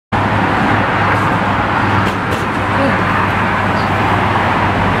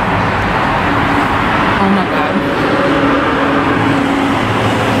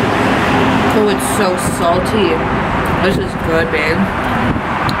salty. This is good, babe.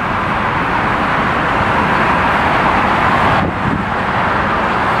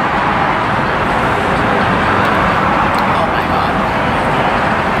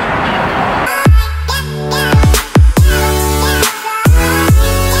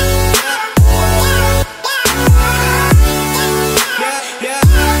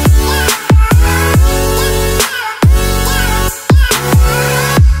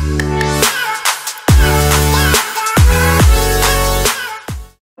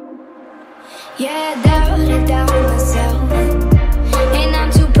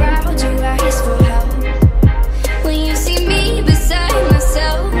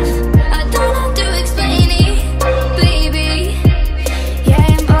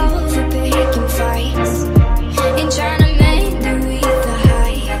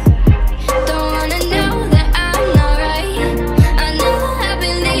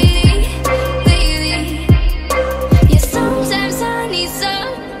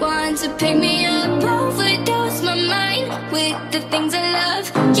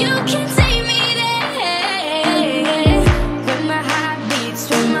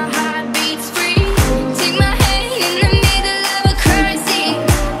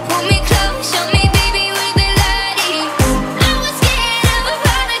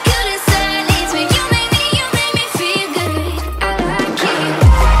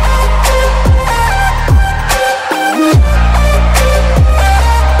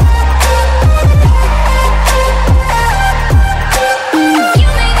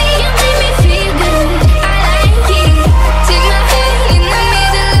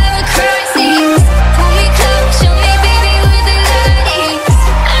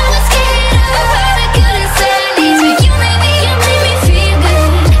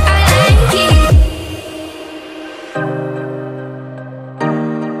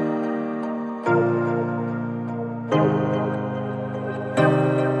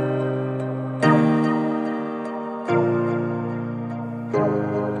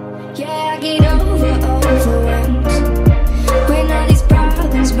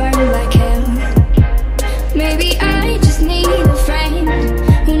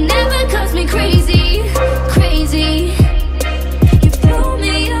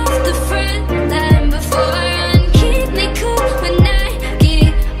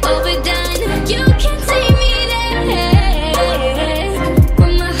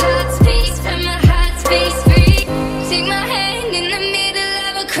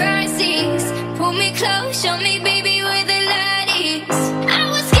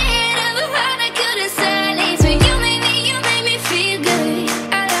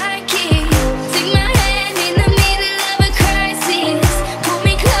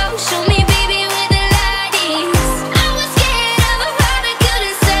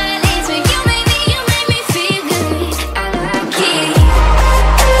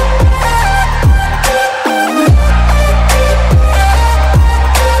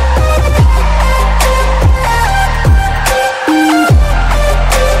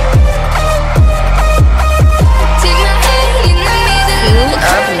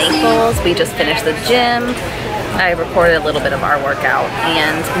 We just finished the gym. I recorded a little bit of our workout,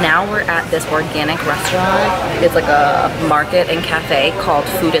 and now we're at this organic restaurant. It's like a market and cafe called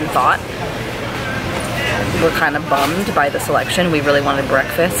Food and Thought. We're kind of bummed by the selection. We really wanted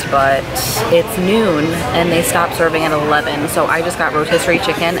breakfast, but it's noon and they stopped serving at 11, so I just got rotisserie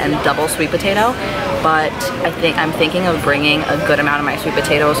chicken and double sweet potato. But I'm thinking of bringing a good amount of my sweet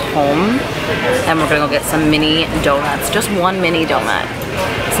potatoes home, and we're gonna go get some mini donuts, just one mini donut,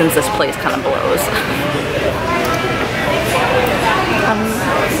 since this place kind of blows.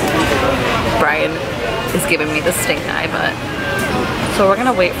 Brian is giving me the stink eye, but so we're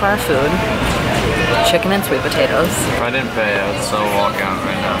gonna wait for our food. Chicken and sweet potatoes. If I didn't pay, I would still walk out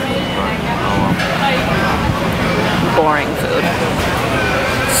right now. But, boring food.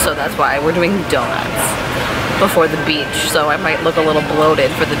 So that's why we're doing donuts before the beach. So I might look a little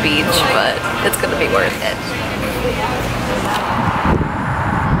bloated for the beach, but it's gonna be worth it.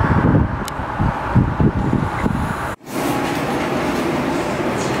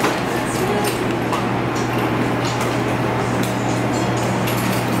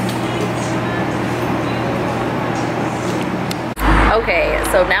 Okay,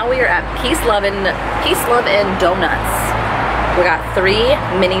 so now we are at Peace Love and Donuts. We got 3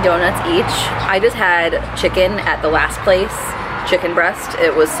 mini donuts each. I just had chicken at the last place, chicken breast.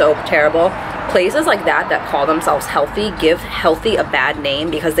 It was so terrible. Places like that call themselves healthy give healthy a bad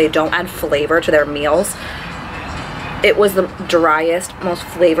name because they don't add flavor to their meals. It was the driest, most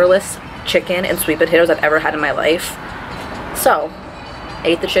flavorless chicken and sweet potatoes I've ever had in my life. So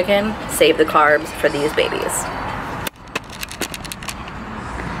Ate the chicken, saved the carbs for these babies.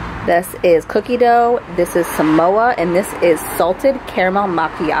 This is cookie dough, this is Samoa, and this is salted caramel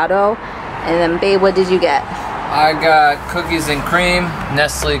macchiato. And then babe, what did you get? I got cookies and cream,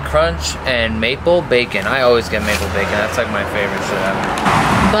 Nestle Crunch, and maple bacon. I always get maple bacon. That's like my favorite shit ever.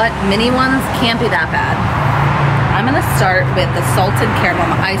 But mini ones can't be that bad. I'm gonna start with the salted caramel.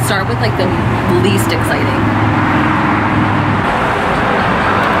 I start with like the least exciting.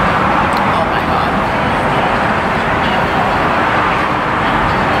 Oh my god.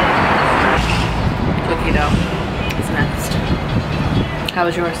 Cookie dough is next. How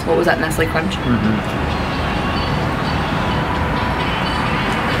was yours? What was that, Nestle Crunch?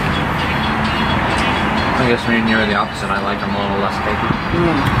 I guess me and you are the opposite. I like them a little less cakey.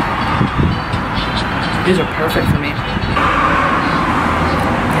 These are perfect for me.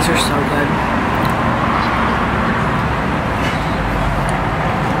 These are so good.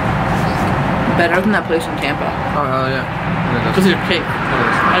 Better than that place in Tampa. Oh, hell yeah. This is cake.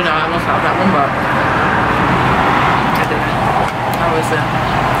 I know, I almost have that one, but I didn't. I was there.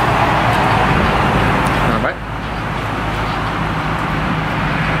 Alright.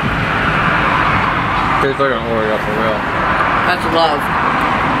 Tastes like an Oreo for real. That's love.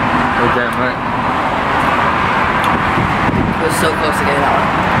 You're damn right. It was so close to getting that one.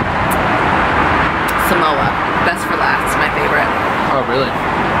 Samoa. Best for last. My favorite. Oh, really?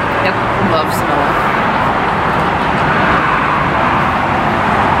 Yep. Love Samoa.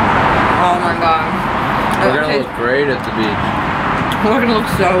 Oh my god. We're gonna look great at the beach. We're gonna look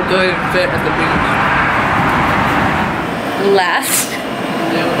so good and fit at the beach.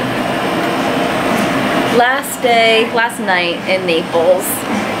 Last night in Naples.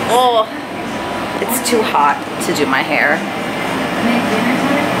 Oh, it's too hot to do my hair.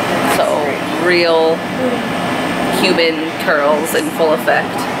 So, real Cuban curls in full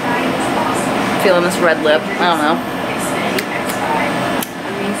effect. Feeling this red lip, I don't know.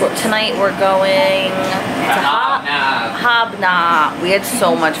 Well, tonight we're going to Hobnob. We had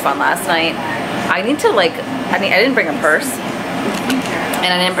so much fun last night. I need to I didn't bring a purse.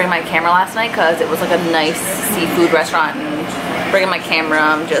 And I didn't bring my camera last night because it was like a nice seafood restaurant, and bringing my camera,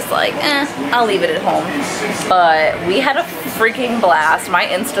 I'm just like, I'll leave it at home. But we had a freaking blast. My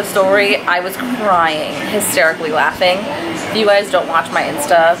Insta story, I was crying, hysterically laughing. If you guys don't watch my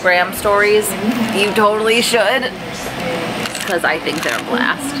Instagram stories, you totally should, because I think they're a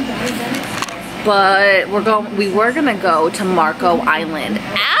blast. But we were gonna go to Marco Island.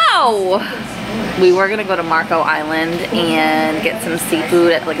 Ow! We were gonna go to Marco Island and get some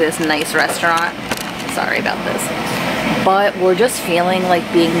seafood at like this nice restaurant. Sorry about this. But we're just feeling like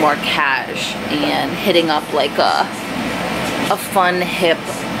being more cash and hitting up like a fun, hip,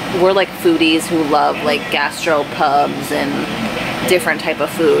 we're like foodies who love like gastro pubs and different type of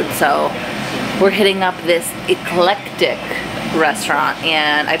food. So we're hitting up this eclectic restaurant,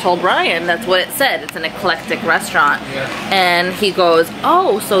 and I told Brian that's what it said. It's an eclectic restaurant. Yeah. And he goes,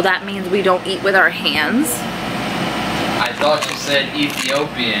 oh, so that means we don't eat with our hands? I thought you said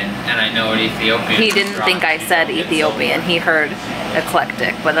Ethiopian, and I know what Ethiopian He didn't think I said Ethiopian. He heard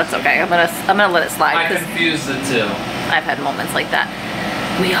eclectic, but that's okay. I'm gonna let it slide. I confused the two. I've had moments like that.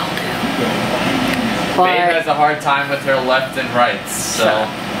 We all do. Babe has a hard time with her left and rights, so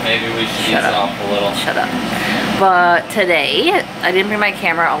maybe we should ease off a little. Shut up. But today, I didn't bring my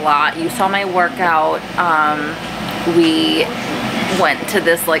camera a lot. You saw my workout. We went to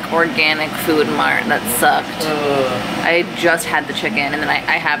this like organic food mart that sucked. I just had the chicken, and then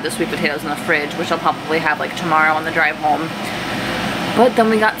I have the sweet potatoes in the fridge, which I'll probably have like tomorrow on the drive home. But then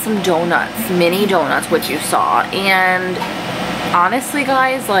we got some donuts, mini donuts, which you saw. And honestly,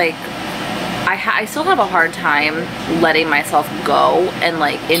 guys, like, I still have a hard time letting myself go and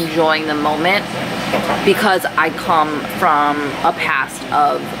like enjoying the moment, because I come from a past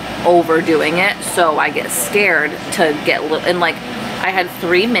of overdoing it, so I get scared to get and like I had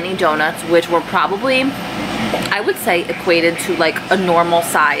 3 mini donuts, which were probably, I would say, equated to like a normal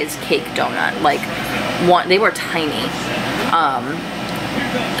size cake donut. Like they were tiny.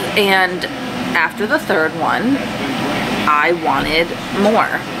 And after the 3rd one, I wanted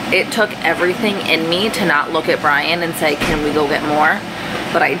more. It took everything in me to not look at Brian and say, can we go get more?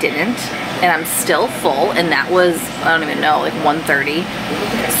 But I didn't, and I'm still full, and that was, I don't even know, like 1:30.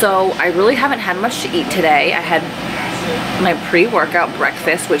 So I really haven't had much to eat today. I had my pre-workout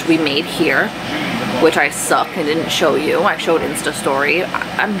breakfast, which we made here, which I suck and didn't show you. I showed Insta story.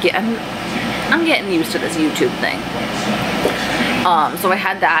 I'm getting used to this YouTube thing. So I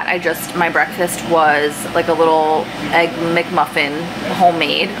had that. My breakfast was like a little egg McMuffin,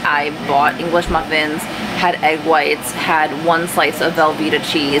 homemade. I bought English muffins, had egg whites, had 1 slice of Velveeta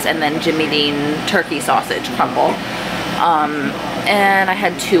cheese, and then Jimmy Dean turkey sausage crumble. And I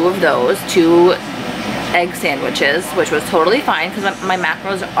had 2 of those, 2 egg sandwiches, which was totally fine because my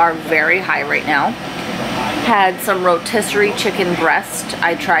macros are very high right now. Had some rotisserie chicken breast.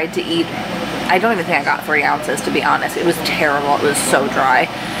 I tried to eat, I don't even think I got 3 ounces, to be honest. It was terrible. It was so dry.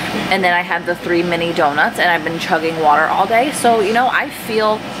 And then I had the 3 mini donuts, and I've been chugging water all day. So, you know, I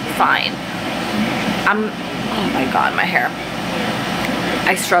feel fine. Oh my God, my hair.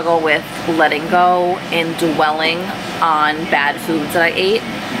 I struggle with letting go and dwelling on bad foods that I ate,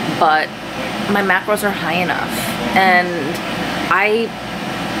 but my macros are high enough. And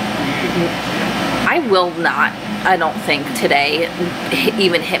I will not, I don't think today,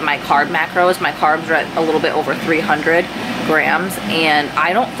 even hit my carb macros. My carbs are at a little bit over 300 grams, and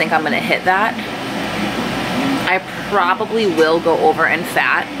I don't think I'm gonna hit that. I probably will go over in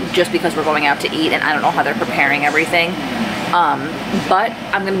fat just because we're going out to eat and I don't know how they're preparing everything. But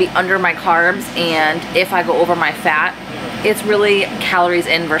I'm gonna be under my carbs, and if I go over my fat, it's really calories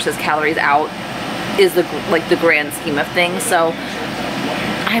in versus calories out is the grand scheme of things. So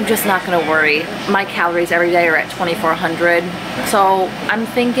I'm just not gonna worry. My calories every day are at 2,400. So I'm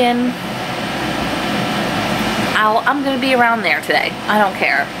thinking I'm gonna be around there today. I don't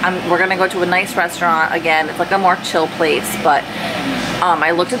care. We're gonna go to a nice restaurant again. It's like a more chill place, but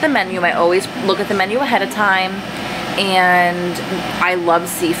I looked at the menu. I always look at the menu ahead of time, and I love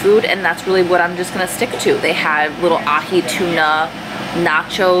seafood, and that's really what I'm just gonna stick to. They had little ahi tuna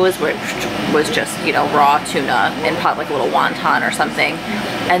nachos, which was just, you know, raw tuna and probably like a little wonton or something.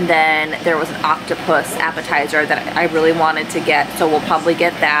 And then there was an octopus appetizer that I really wanted to get, so we'll probably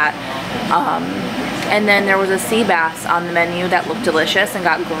get that. And then there was a sea bass on the menu that looked delicious and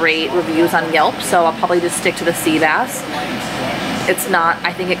got great reviews on Yelp, so I'll probably just stick to the sea bass. It's not,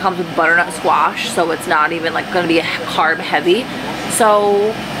 I think it comes with butternut squash, so it's not even like gonna be carb heavy.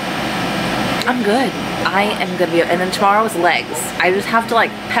 So I'm good. I am gonna be, and then tomorrow is legs. I just have to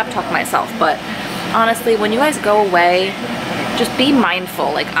like pep talk myself, but honestly, when you guys go away, just be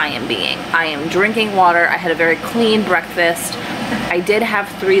mindful like I am being. I am drinking water. I had a very clean breakfast. I did have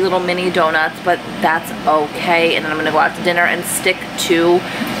 3 little mini donuts, but that's okay. And then I'm gonna go out to dinner and stick to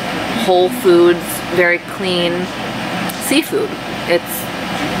whole foods, very clean seafood.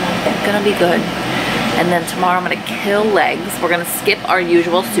 It's gonna be good. And then tomorrow I'm gonna kill legs. We're gonna skip our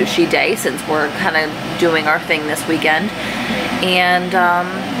usual sushi day since we're kind of doing our thing this weekend. And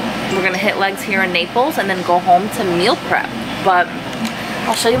we're gonna hit legs here in Naples and then go home to meal prep. But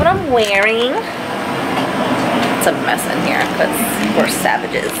I'll show you what I'm wearing. It's a mess in here because we're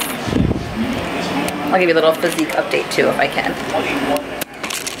savages. I'll give you a little physique update too if I can.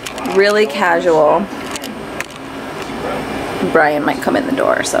 Really casual. Brian might come in the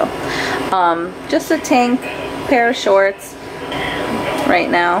door, so. Just a tank, pair of shorts right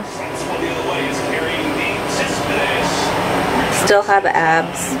now. Still have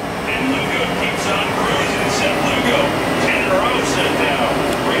abs.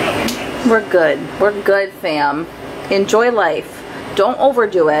 We're good. We're good, fam. Enjoy life. Don't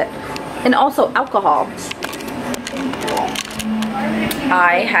overdo it. And also alcohol.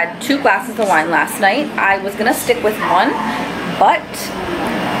 I had 2 glasses of wine last night. I was gonna stick with 1, but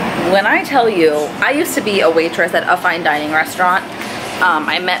when I tell you, I used to be a waitress at a fine dining restaurant.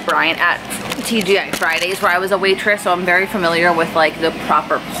 I met Brian at TGI Fridays where I was a waitress, so I'm very familiar with like the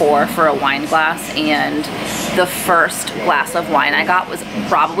proper pour for a wine glass, and the first glass of wine I got was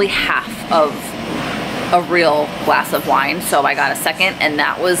probably half of a real glass of wine, so I got a second, and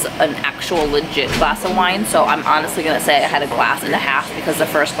that was an actual legit glass of wine. So I'm honestly gonna say I had a glass and a half because the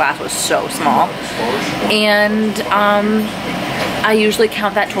first glass was so small. And I usually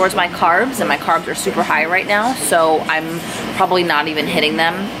count that towards my carbs, and my carbs are super high right now, so I'm probably not even hitting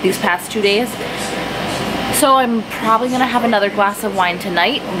them these past 2 days. So I'm probably gonna have another glass of wine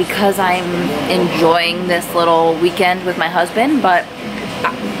tonight because I'm enjoying this little weekend with my husband. But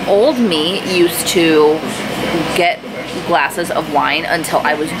old me used to get glasses of wine until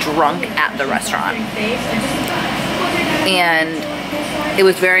I was drunk at the restaurant. And it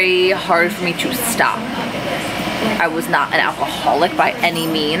was very hard for me to stop. I was not an alcoholic by any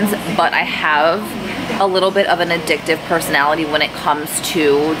means, but I have a little bit of an addictive personality when it comes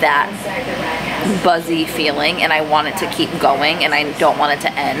to that buzzy feeling, and I want it to keep going and I don't want it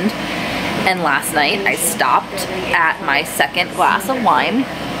to end. And last night I stopped at my second glass of wine,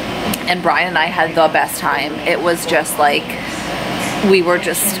 and Brian and I had the best time. It was just like we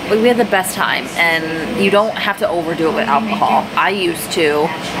had the best time, and you don't have to overdo it with alcohol. I used to,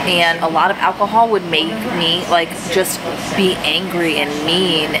 and a lot of alcohol would make me like just be angry and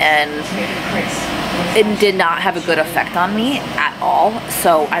mean, and it did not have a good effect on me at all.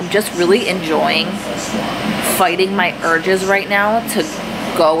 So I'm just really enjoying fighting my urges right now to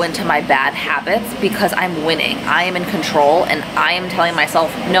go into my bad habits, because I'm winning. I am in control, and I am telling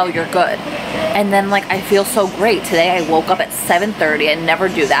myself, no, you're good. And then like I feel so great. Today I woke up at 7:30. I never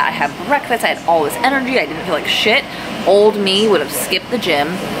do that. I had breakfast, I had all this energy, I didn't feel like shit. Old me would have skipped the gym,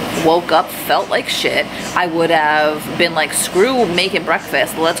 woke up, felt like shit. I would have been like, screw making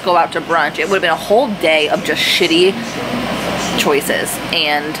breakfast, let's go out to brunch. It would have been a whole day of just shitty choices,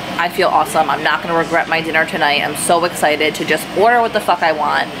 and I feel awesome. I'm not gonna regret my dinner tonight. I'm so excited to just order what the fuck I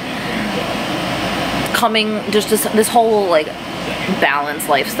want. Just this whole like balanced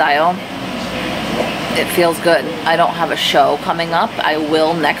lifestyle, it feels good. I don't have a show coming up. I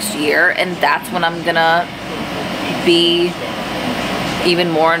will next year, and that's when I'm gonna be even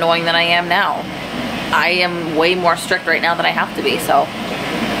more annoying than I am now. I am way more strict right now than I have to be, so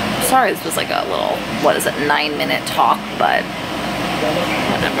sorry this was like a little, what is it, 9-minute talk, but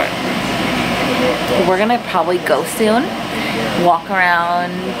whatever. We're gonna probably go soon, walk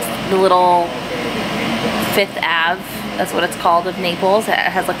around the little 5th Ave, that's what it's called, of Naples. It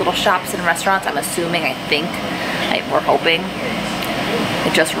has like little shops and restaurants, I'm assuming, we're hoping.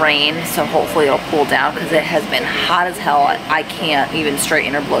 It just rained, so hopefully it'll cool down, because it has been hot as hell. I can't even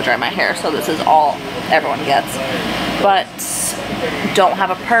straighten or blow dry my hair, so this is all everyone gets. But don't have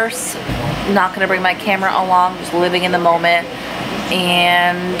a purse, not gonna bring my camera along, just living in the moment.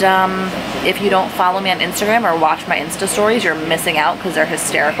 And if you don't follow me on Instagram or watch my Insta stories, you're missing out, because they're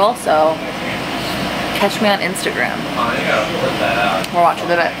hysterical. So catch me on Instagram. We're watching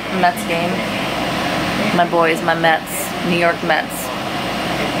the Mets game. My boys, my Mets, New York Mets.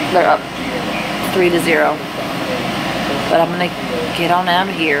 They're up 3-0. But I'm gonna get on out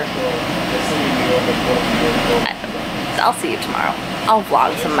of here. I'll see you tomorrow. I'll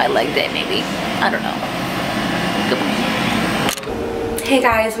vlog some of my leg day maybe. I don't know. Goodbye. Hey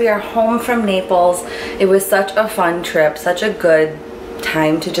guys, we are home from Naples. It was such a fun trip, such a good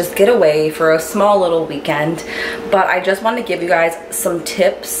time to just get away for a small little weekend. But I just want to give you guys some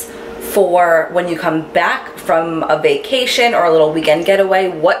tips for when you come back from a vacation or a little weekend getaway,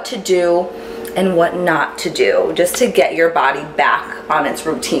 what to do and what not to do, just to get your body back on its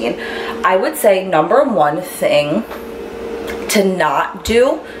routine. I would say number one thing to not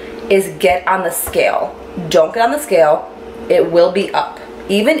do is get on the scale. Don't get on the scale. It will be up.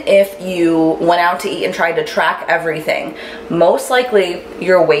 Even if you went out to eat and tried to track everything, most likely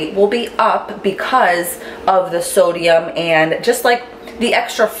your weight will be up because of the sodium and just like the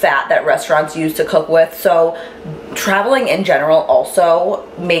extra fat that restaurants use to cook with. So traveling in general also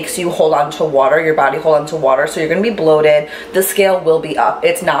makes you hold on to water, your body hold on to water, so you're gonna be bloated. The scale will be up.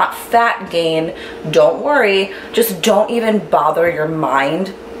 It's not fat gain, don't worry, just don't even bother your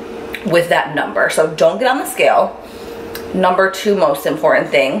mind with that number. So don't get on the scale. Number two most important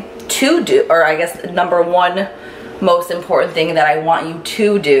thing to do, or I guess number one most important thing that I want you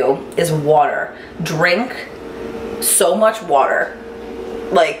to do is water. Drink so much water.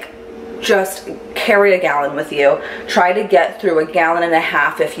 Like, just carry a gallon with you. Try to get through 1.5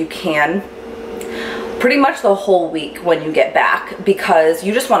 gallons if you can, pretty much the whole week when you get back, because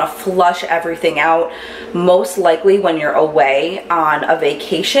you just want to flush everything out. Most likely when you're away on a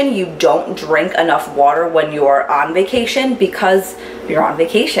vacation, you don't drink enough water when you're on vacation, because you're on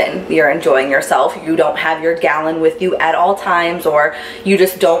vacation, you're enjoying yourself, you don't have your gallon with you at all times, or you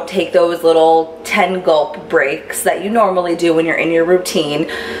just don't take those little 10 gulp breaks that you normally do when you're in your routine.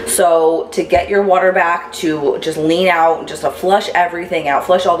 So to get your water back, to just lean out, just to flush everything out,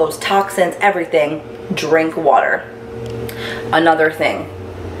 flush all those toxins, everything, drink water. Another thing,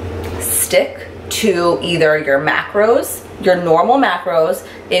 stick to either your macros, your normal macros.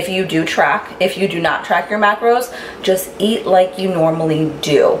 If you do track, if you do not track your macros, just eat like you normally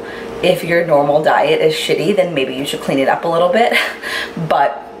do. If your normal diet is shitty, then maybe you should clean it up a little bit.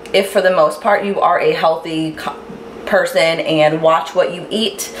 But if for the most part you are a healthy person and watch what you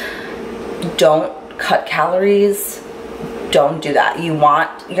eat, don't cut calories. Don't do that. You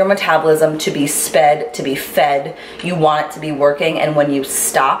want your metabolism to be sped, to be fed. You want it to be working, and when you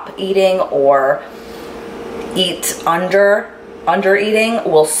stop eating or eat under eating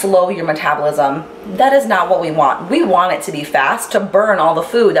will slow your metabolism. That is not what we want. We want it to be fast, to burn all the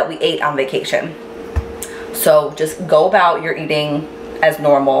food that we ate on vacation. So just go about your eating as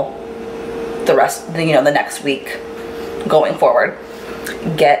normal the rest, the next week going forward.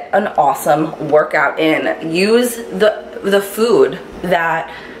 Get an awesome workout in. Use the the food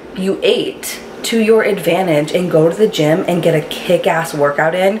that you ate to your advantage and go to the gym and get a kick-ass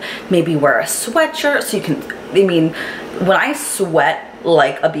workout in. Maybe wear a sweatshirt so you can, I mean, when I sweat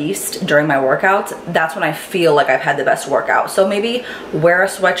like a beast during my workouts, that's when I feel like I've had the best workout. So maybe wear a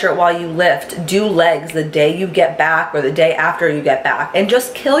sweatshirt while you lift, do legs the day you get back or the day after you get back, and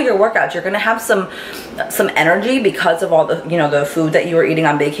just kill your workouts. You're gonna have some energy because of all the, you know, the food that you were eating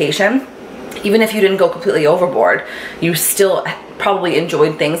on vacation. Even if you didn't go completely overboard, you still probably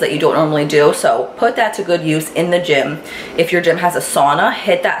enjoyed things that you don't normally do. So put that to good use in the gym. If your gym has a sauna,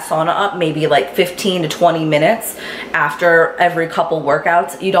 hit that sauna up maybe like 15 to 20 minutes after every couple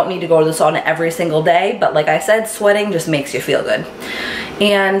workouts. You don't need to go to the sauna every single day, but like I said, sweating just makes you feel good.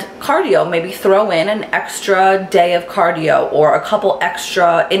 And cardio, maybe throw in an extra day of cardio or a couple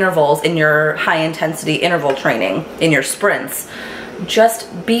extra intervals in your high intensity interval training, in your sprints.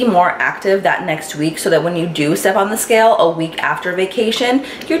 Just be more active that next week so that when you do step on the scale a week after vacation,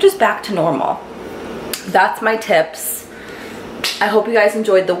 you're just back to normal. That's my tips. I hope you guys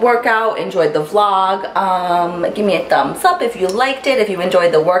enjoyed the workout, enjoyed the vlog. Give me a thumbs up if you liked it, if you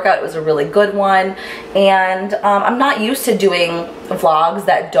enjoyed the workout. It was a really good one. And I'm not used to doing vlogs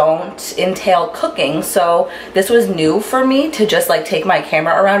that don't entail cooking, so this was new for me to just like take my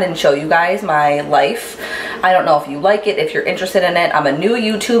camera around and show you guys my life. I don't know if you like it, if you're interested in it. I'm a new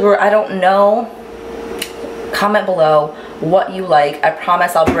YouTuber, I don't know. Comment below what you like. I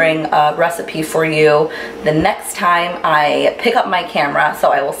promise I'll bring a recipe for you the next time I pick up my camera.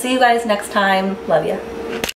 So I will see you guys next time. Love ya.